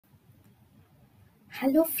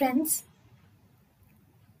Hello friends,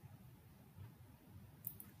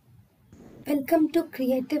 welcome to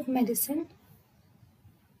Creative Medicine.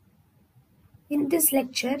 In this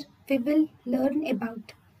lecture, we will learn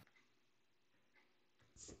about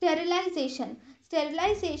Sterilization.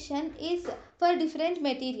 Sterilization is for different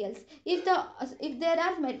materials. If there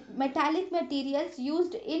are metallic materials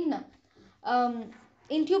used in um,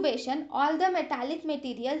 intubation, all the metallic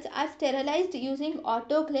materials are sterilized using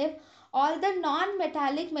autoclave. All the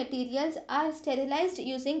non-metallic materials are sterilized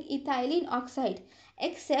using ethylene oxide,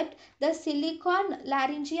 except the silicone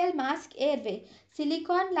laryngeal mask airway.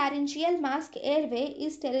 Silicone laryngeal mask airway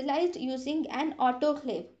is sterilized using an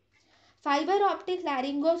autoclave. Fiber optic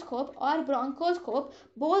laryngoscope or bronchoscope,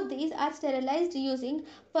 both these are sterilized using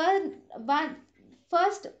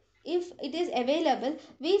first, if it is available,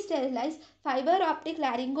 we sterilize fiber optic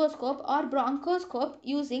laryngoscope or bronchoscope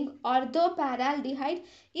using orthoparaldehyde.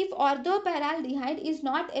 If orthoparaldehyde is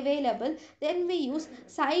not available, then we use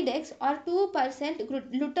Sidex or 2%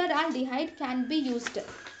 glutaraldehyde can be used.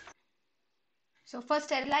 So for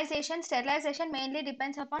sterilization mainly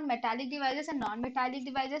depends upon metallic devices and non-metallic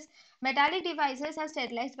devices. Metallic devices are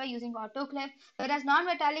sterilized by using autoclave, whereas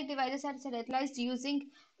non-metallic devices are sterilized using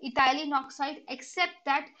ethylene oxide, except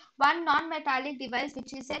that one non-metallic device,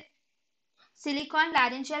 which is a silicone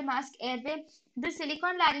laryngeal mask airway. This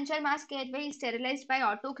silicone laryngeal mask airway is sterilized by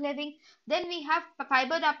autoclaving. Then we have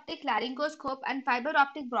fiber optic laryngoscope and fiber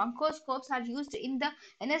optic bronchoscopes are used in the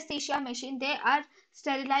anesthesia machine. They are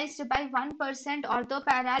sterilized by 1%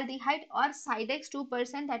 orthoparaldehyde or Sidex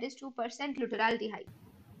 2%, that is 2% glutaraldehyde.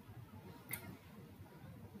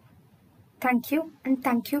 thank you and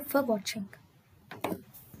thank you for watching.